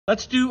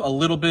let's do a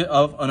little bit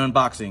of an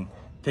unboxing.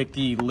 Take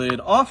the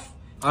lid off.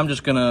 I'm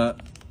just gonna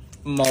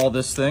maul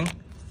this thing.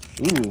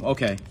 Ooh,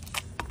 okay.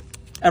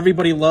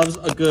 Everybody loves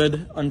a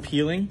good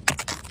unpeeling.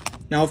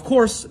 Now, of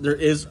course, there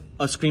is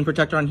a screen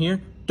protector on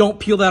here. Don't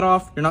peel that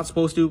off. You're not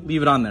supposed to.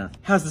 Leave it on there.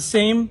 Has the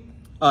same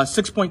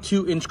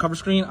 6.2 inch cover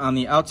screen on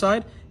the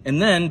outside.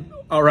 And then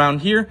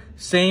around here,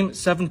 same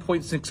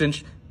 7.6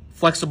 inch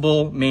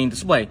flexible main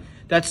display.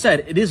 That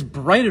said, it is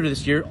brighter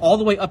this year, all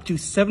the way up to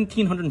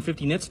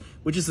 1750 nits,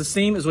 which is the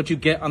same as what you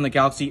get on the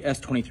Galaxy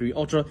S23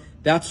 Ultra.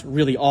 That's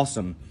really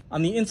awesome.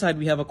 On the inside,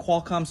 we have a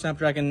Qualcomm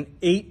Snapdragon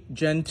 8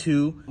 Gen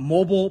 2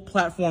 mobile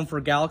platform for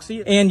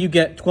Galaxy, and you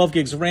get 12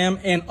 gigs of RAM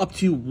and up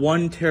to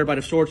 1 terabyte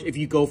of storage if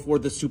you go for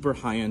the super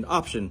high-end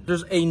option.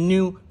 There's a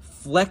new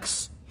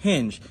Flex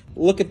hinge.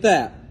 Look at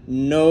that,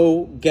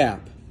 no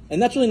gap.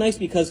 And that's really nice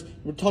because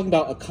we're talking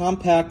about a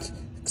compact,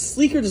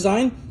 sleeker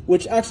design,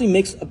 which actually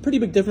makes a pretty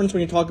big difference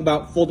when you're talking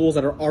about foldables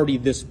that are already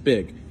this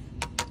big.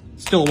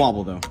 Still a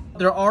wobble though.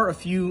 There are a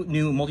few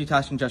new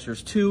multitasking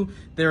gestures too.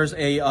 There's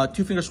a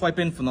 2-finger swipe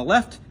in from the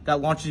left that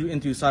launches you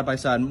into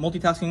side-by-side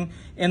multitasking.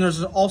 And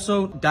there's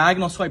also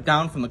diagonal swipe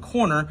down from the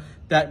corner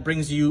that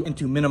brings you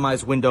into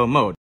minimize window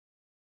mode.